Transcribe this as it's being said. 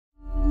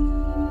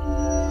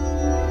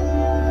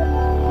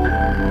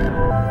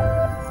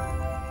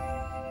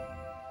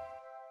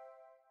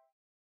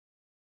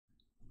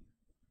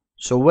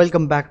So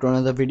welcome back to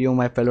another video,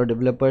 my fellow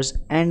developers,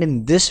 and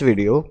in this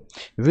video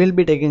we'll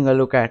be taking a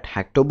look at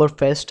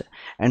Hacktoberfest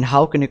and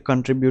how can you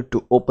contribute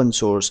to open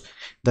source,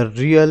 the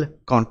real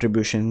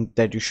contribution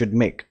that you should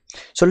make.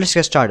 So let's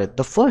get started.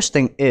 The first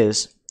thing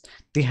is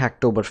the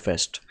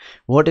Hacktoberfest.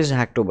 What is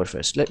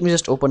Hacktoberfest? Let me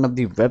just open up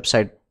the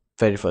website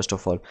very first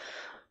of all.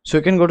 So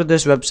you can go to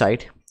this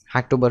website,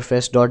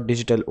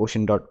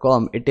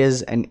 hacktoberfest.digitalocean.com. It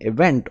is an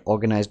event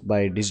organized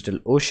by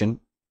DigitalOcean,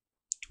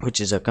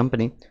 which is a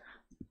company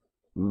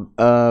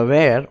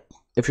where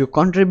if you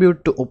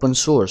contribute to open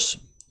source,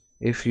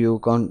 if you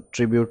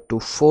contribute to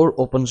 4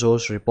 open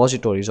source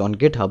repositories on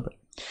GitHub,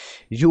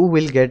 you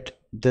will get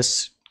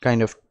this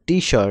kind of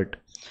t-shirt,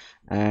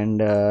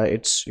 and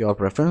it's your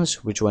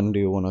preference which one do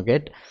you want to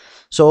get.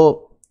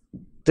 So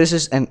this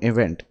is an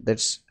event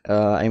that's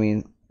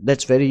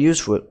that's very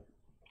useful,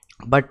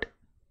 but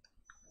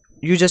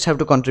you just have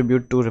to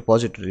contribute to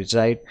repositories,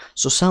 right?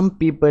 So some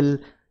people,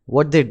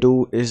 what they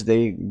do is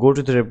they go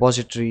to the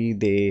repository,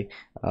 they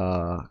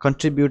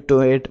contribute to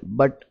it,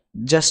 but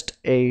just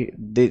they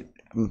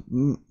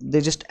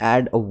just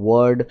add a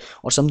word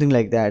or something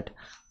like that.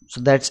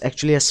 So that's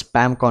actually a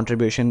spam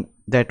contribution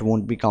that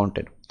won't be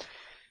counted.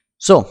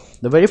 So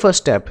the very first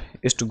step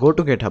is to go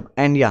to GitHub,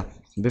 and yeah,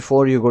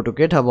 before you go to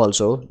GitHub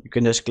also, you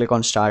can just click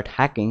on start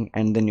hacking,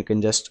 and then you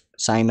can just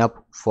sign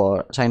up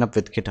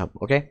with GitHub.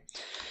 Okay,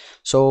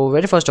 so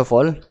very first of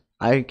all,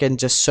 I can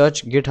just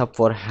search GitHub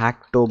for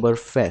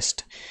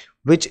Hacktoberfest,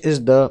 which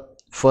is the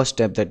first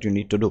step that you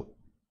need to do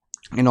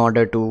in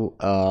order to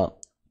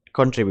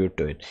contribute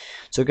to it.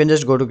 So you can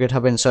just go to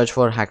GitHub and search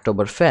for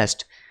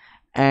Hacktoberfest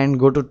and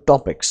go to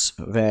topics,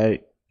 where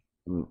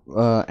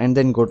and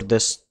then go to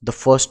the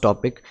first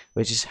topic,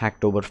 which is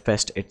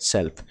Hacktoberfest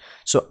itself.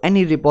 So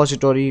any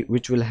repository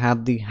which will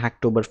have the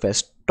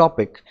Hacktoberfest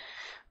topic,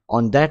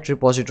 on that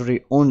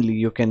repository only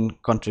you can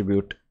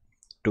contribute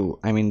to,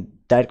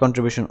 that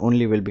contribution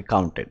only will be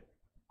counted.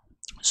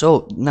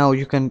 So now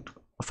you can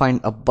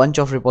find a bunch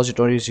of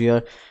repositories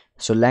here.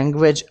 So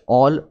language,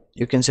 all,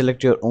 you can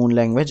select your own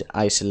language.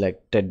 I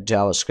selected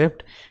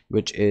JavaScript,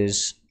 which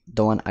is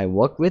the one I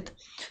work with.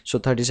 So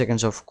 30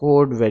 seconds of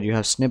code, where you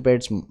have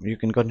snippets. You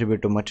can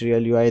contribute to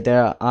material UI.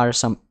 There are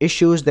some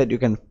issues that you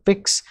can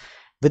fix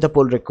with a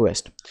pull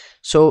request.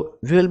 So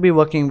we will be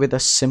working with a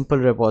simple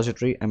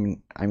repository.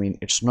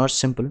 It's not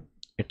simple,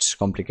 it's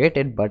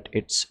complicated, but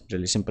it's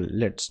really simple.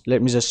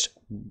 Let me just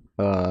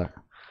go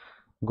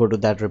to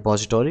that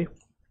repository.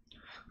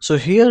 So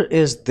here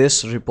is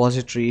this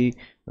repository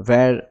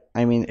where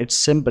it's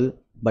simple,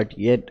 but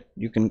yet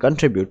you can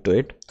contribute to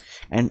it,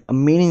 and a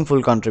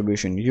meaningful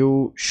contribution.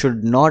 You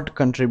should not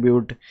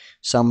contribute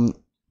some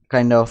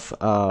kind of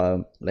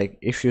like,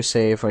 if you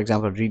say, for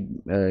example,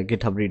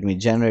 GitHub readme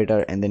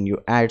generator, and then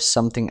you add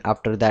something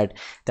after that,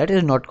 that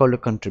is not called a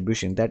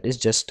contribution, that is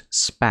just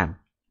spam.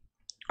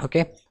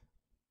 Okay.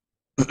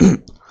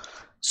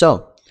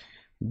 So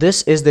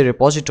this is the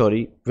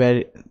repository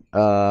where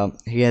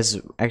he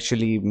has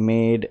actually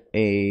made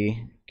a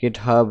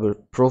GitHub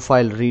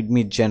profile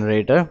readme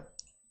generator,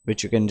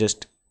 which you can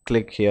just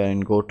click here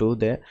and go to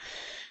there,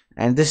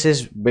 and this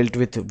is built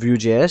with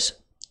Vue.js.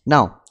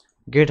 Now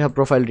GitHub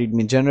profile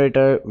readme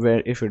generator,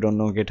 where if you don't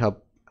know GitHub,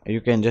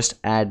 you can just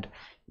add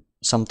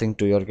something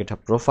to your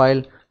GitHub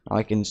profile. Now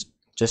I can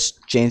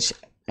just change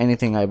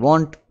anything I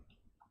want.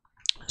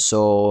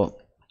 So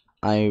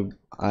I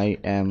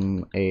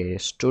am a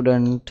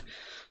student,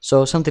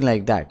 so something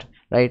like that,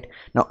 right?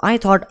 Now I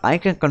thought I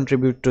can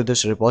contribute to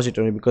this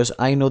repository because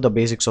I know the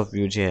basics of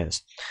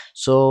Vue.js.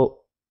 So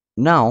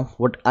now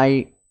what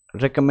I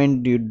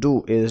recommend you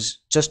do is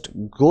just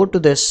go to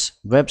this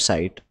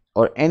website,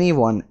 or any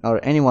one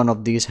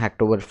of these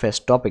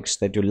Hacktoberfest topics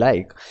that you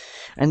like,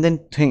 and then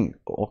think,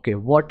 okay,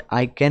 what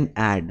I can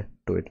add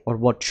to it, or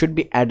what should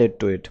be added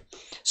to it.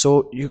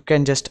 So you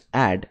can just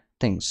add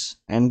things,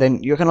 and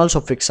then you can also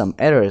fix some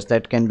errors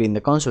that can be in the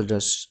console.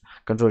 Just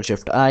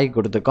Control-Shift-I,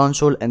 go to the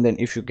console, and then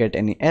if you get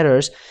any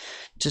errors,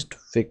 just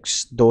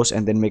fix those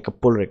and then make a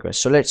pull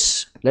request. So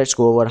let's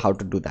go over how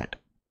to do that.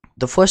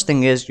 The first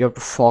thing is you have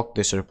to fork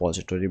this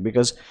repository,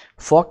 because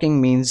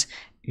forking means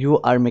you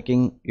are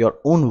making your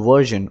own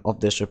version of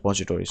this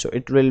repository, so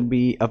it will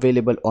be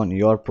available on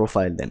your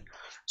profile then.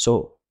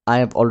 So I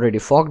have already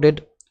forked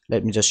it.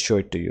 Let me just show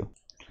it to you.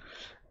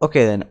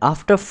 Okay, then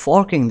after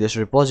forking this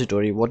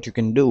repository, what you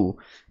can do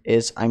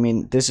is,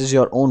 this is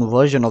your own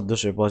version of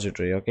this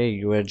repository. Okay,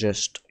 you're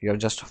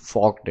just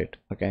forked it.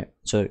 Okay,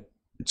 so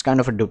it's kind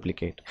of a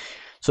duplicate.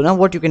 So now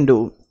what you can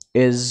do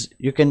is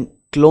you can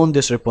clone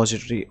this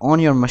repository on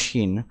your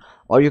machine,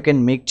 or you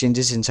can make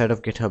changes inside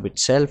of GitHub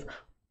itself,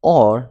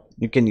 or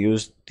you can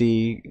use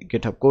the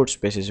GitHub code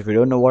spaces. If you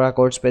don't know what are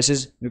code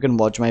spaces, you can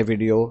watch my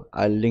video.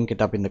 I'll link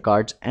it up in the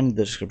cards and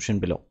the description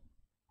below.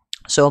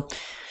 So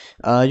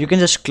you can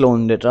just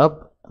clone it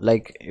up,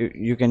 like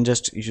you can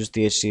just use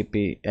the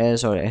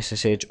HTTPS or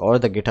SSH or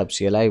the GitHub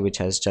CLI, which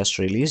has just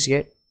released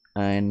yet,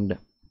 and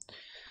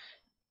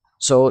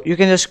so you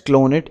can just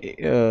clone it.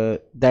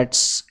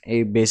 That's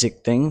a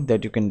basic thing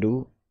that you can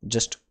do.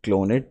 Just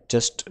clone it.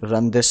 Just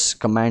run this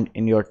command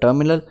in your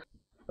terminal.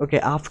 Okay,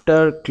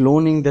 after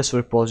cloning this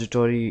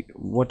repository,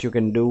 what you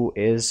can do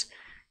is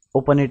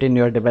open it in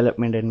your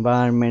development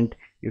environment.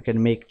 You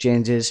can make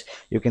changes,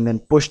 you can then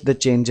push the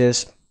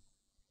changes,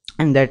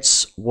 and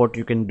that's what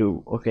you can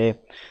do. Okay,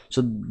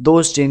 so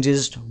those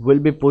changes will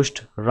be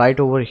pushed right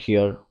over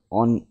here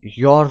on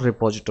your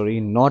repository,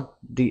 not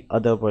the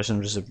other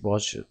person's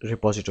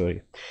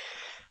repository.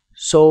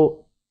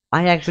 So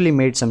I actually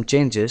made some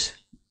changes.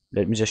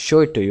 Let me just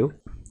show it to you.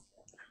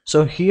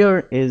 So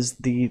here is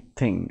the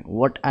thing.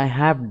 What I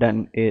have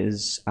done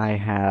is I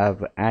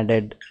have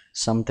added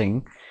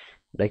something.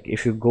 Like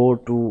if you go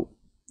to,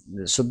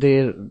 so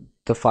there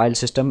the file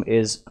system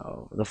is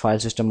the file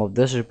system of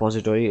this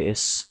repository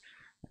is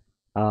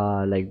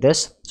like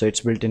this. So it's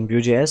built in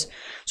Vue.js.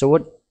 So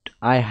what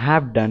I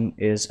have done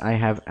is I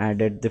have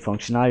added the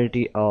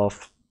functionality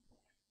of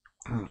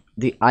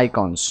the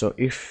icons. So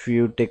if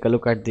you take a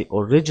look at the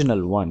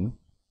original one,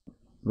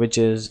 which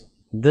is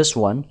this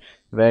one,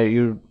 where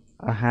you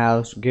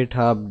have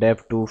GitHub,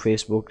 dev2,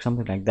 Facebook,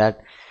 something like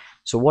that.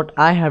 So what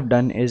I have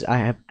done is I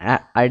have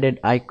added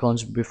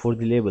icons before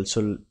the label.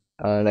 So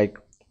like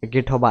a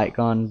GitHub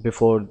icon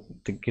before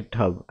the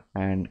GitHub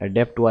and a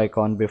dev2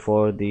 icon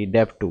before the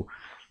dev2.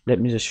 Let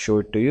me just show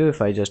it to you.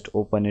 If I just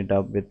open it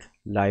up with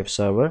live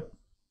server,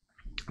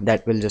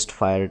 that will just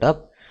fire it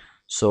up.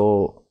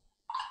 So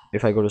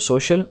if I go to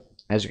social,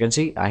 as you can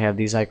see, I have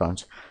these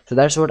icons. So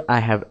that's what I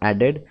have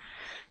added,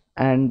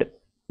 and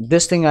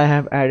this thing I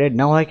have added.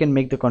 Now I can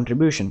make the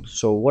contribution.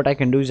 So what I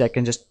can do is I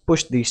can just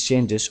push these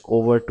changes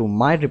over to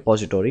my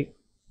repository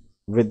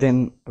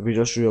within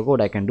Visual Studio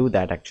Code. I can do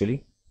that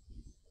actually.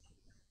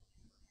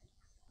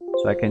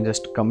 So I can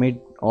just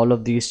commit all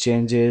of these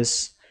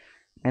changes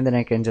and then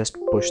I can just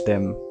push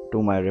them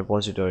to my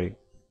repository.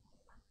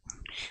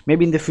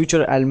 Maybe in the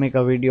future I'll make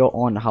a video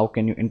on how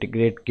can you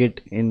integrate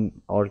Git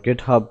in or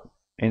GitHub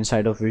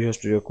inside of Visual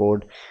Studio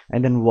Code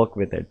and then work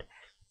with it.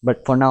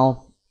 But for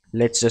now,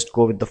 let's just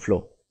go with the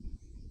flow.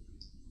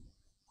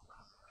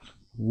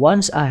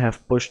 Once I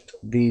have pushed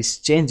these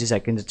changes, I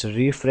can just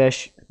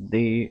refresh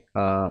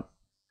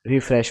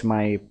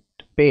my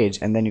page,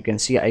 and then you can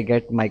see I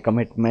get my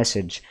commit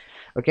message.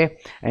 Okay,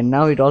 and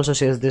now it also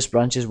says this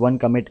branch is one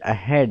commit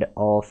ahead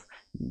of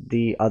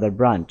the other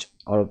branch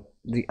or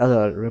the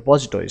other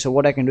repository. So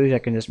what I can do is I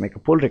can just make a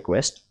pull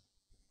request,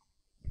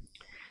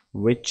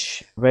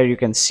 where you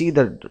can see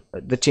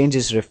the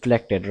changes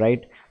reflected,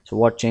 right? So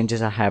what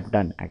changes I have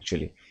done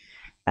actually,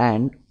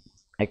 and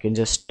I can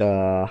just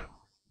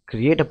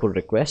create a pull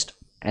request,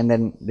 and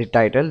then the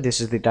title, this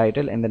is the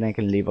title, and then I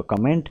can leave a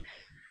comment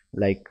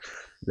like,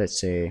 let's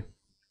say,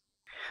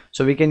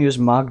 so we can use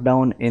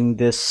markdown in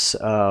this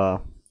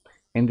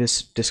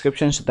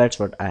description. So that's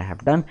what I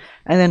have done,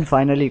 and then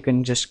finally you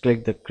can just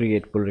click the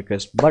create pull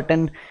request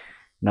button.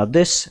 Now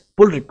this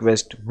pull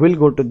request will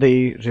go to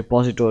the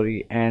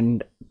repository,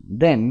 and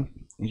then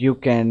you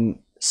can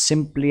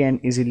simply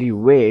and easily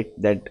wait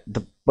that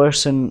the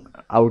person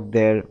out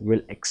there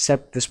will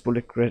accept this pull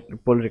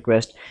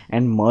request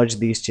and merge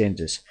these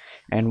changes.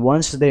 And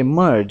once they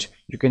merge,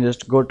 you can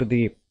just go to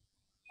the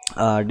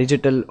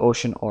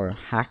DigitalOcean or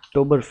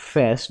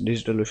Hacktoberfest,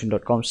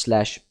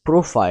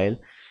 digitalocean.com/profile,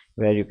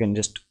 where you can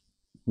just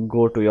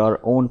go to your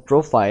own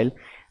profile,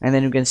 and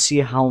then you can see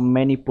how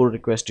many pull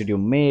requests did you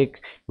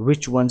make,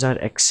 which ones are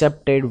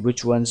accepted,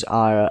 which ones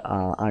are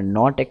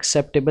not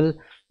acceptable,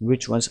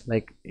 which ones,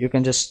 like, you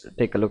can just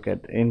take a look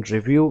at in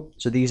review.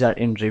 So these are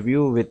in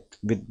review with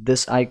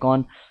this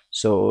icon,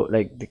 so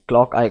like the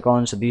clock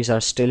icon, so these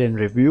are still in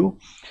review.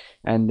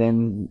 And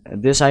then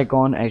this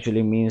icon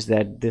actually means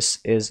that this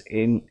is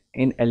in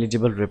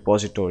ineligible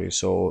repository,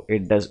 so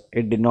it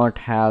did not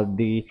have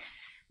the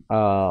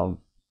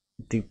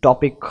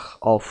topic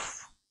of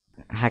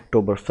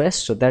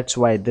Hacktoberfest, so that's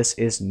why this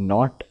is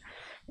not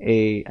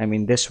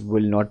this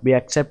will not be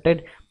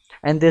accepted,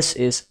 and this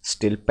is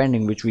still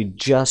pending, which we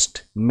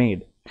just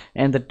made,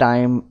 and the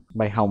time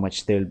by how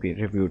much they will be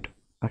reviewed.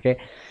 Okay,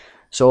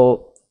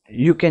 so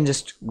you can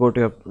just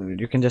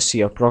you can just see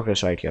your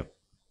progress right here.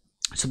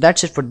 So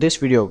that's it for this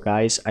video,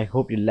 guys. I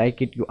hope you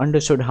like it. You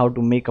understood how to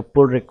make a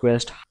pull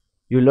request.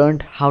 You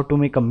learned how to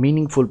make a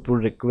meaningful pull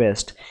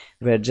request,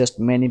 where just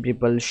many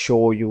people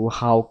show you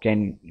how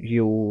can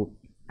you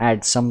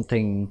add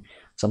something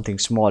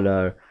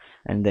smaller,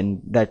 and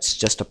then that's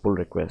just a pull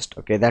request.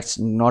 Okay, that's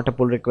not a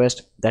pull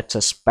request, that's a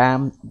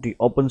spam. The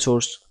open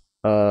source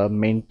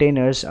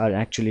maintainers are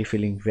actually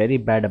feeling very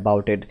bad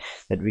about it,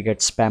 that we get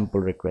spam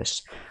pull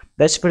requests.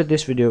 That's for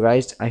this video,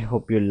 guys. I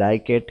hope you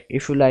like it.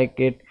 If you like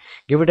it,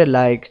 give it a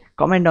like,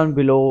 comment down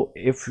below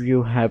if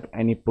you have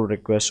any pull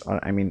requests,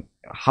 or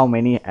how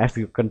many have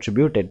you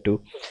contributed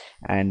to.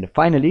 And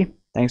finally,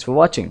 thanks for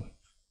watching.